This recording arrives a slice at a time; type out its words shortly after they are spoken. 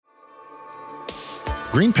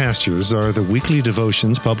Green Pastures are the weekly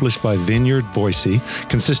devotions published by Vineyard Boise,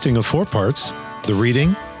 consisting of 4 parts: the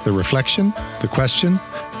reading, the reflection, the question,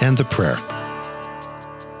 and the prayer.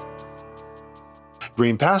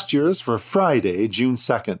 Green Pastures for Friday, June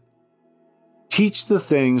 2nd. Teach the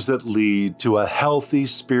things that lead to a healthy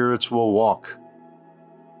spiritual walk.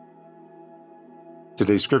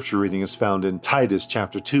 Today's scripture reading is found in Titus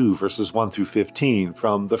chapter 2, verses 1 through 15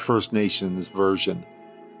 from the First Nations version,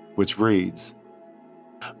 which reads,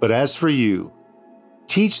 "But as for you,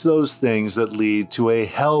 teach those things that lead to a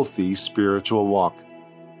healthy spiritual walk.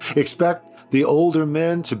 Expect the older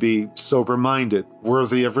men to be sober-minded,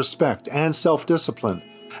 worthy of respect, and self-disciplined,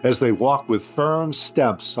 as they walk with firm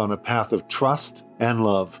steps on a path of trust and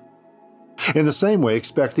love. In the same way,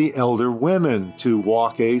 expect the elder women to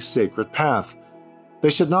walk a sacred path.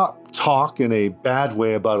 They should not talk in a bad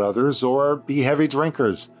way about others or be heavy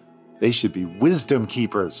drinkers. They should be wisdom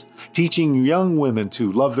keepers, teaching young women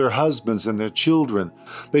to love their husbands and their children.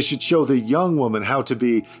 They should show the young woman how to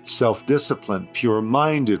be self-disciplined,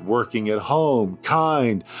 pure-minded, working at home,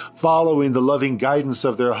 kind, following the loving guidance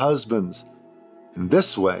of their husbands. In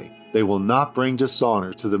this way, they will not bring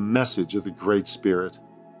dishonor to the message of the Great Spirit.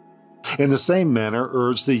 In the same manner,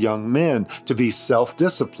 urge the young men to be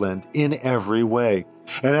self-disciplined in every way.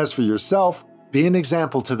 And as for yourself, be an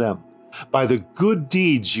example to them by the good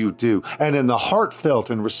deeds you do and in the heartfelt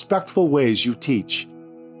and respectful ways you teach.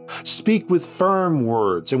 Speak with firm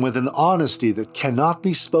words and with an honesty that cannot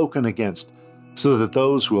be spoken against, so that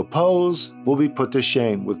those who oppose will be put to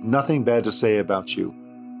shame with nothing bad to say about you.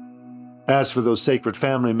 As for those sacred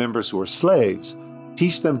family members who are slaves,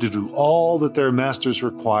 teach them to do all that their masters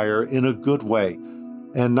require in a good way,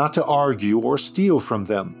 and not to argue or steal from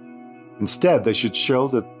them. Instead, they should show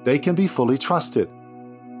that they can be fully trusted.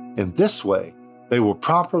 In this way, they will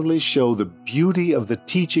properly show the beauty of the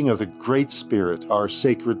teaching of the Great Spirit, our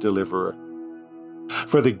sacred deliverer.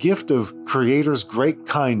 For the gift of Creator's great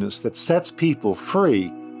kindness that sets people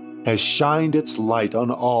free has shined its light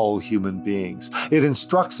on all human beings. It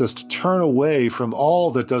instructs us to turn away from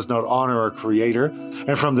all that does not honor our Creator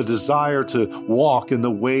and from the desire to walk in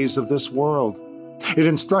the ways of this world. It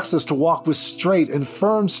instructs us to walk with straight and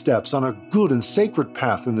firm steps on a good and sacred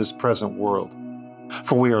path in this present world.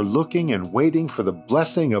 For we are looking and waiting for the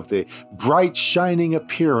blessing of the bright shining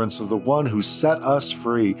appearance of the one who set us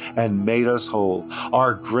free and made us whole.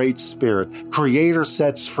 Our Great Spirit, Creator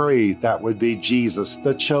sets free, that would be Jesus,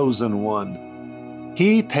 the chosen one.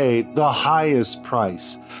 He paid the highest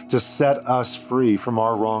price to set us free from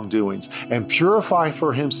our wrongdoings and purify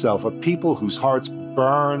for Himself a people whose hearts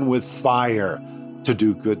burn with fire to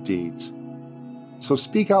do good deeds. So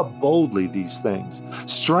speak out boldly these things.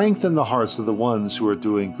 Strengthen the hearts of the ones who are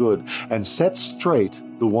doing good, and set straight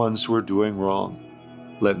the ones who are doing wrong.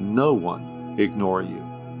 Let no one ignore you.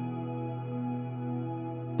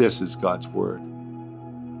 This is God's Word.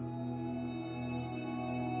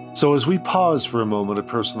 So as we pause for a moment of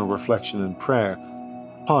personal reflection and prayer,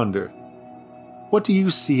 ponder, what do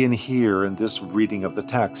you see and hear in this reading of the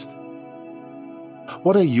text?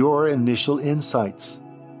 What are your initial insights?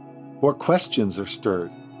 What questions are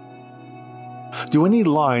stirred? Do any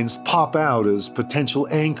lines pop out as potential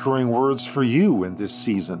anchoring words for you in this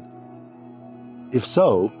season? If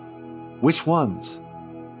so, which ones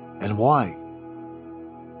and why?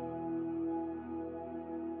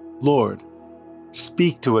 Lord,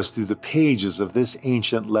 speak to us through the pages of this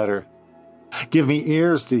ancient letter. Give me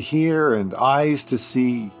ears to hear and eyes to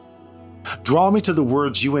see. Draw me to the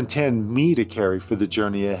words you intend me to carry for the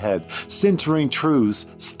journey ahead, centering truths,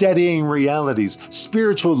 steadying realities,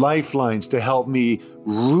 spiritual lifelines to help me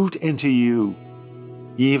root into you,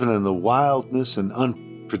 even in the wildness and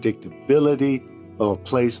unpredictability of a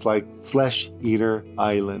place like Flesh Eater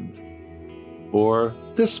Island, or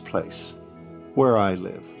this place where I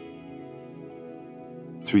live.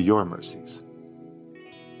 Through your mercies.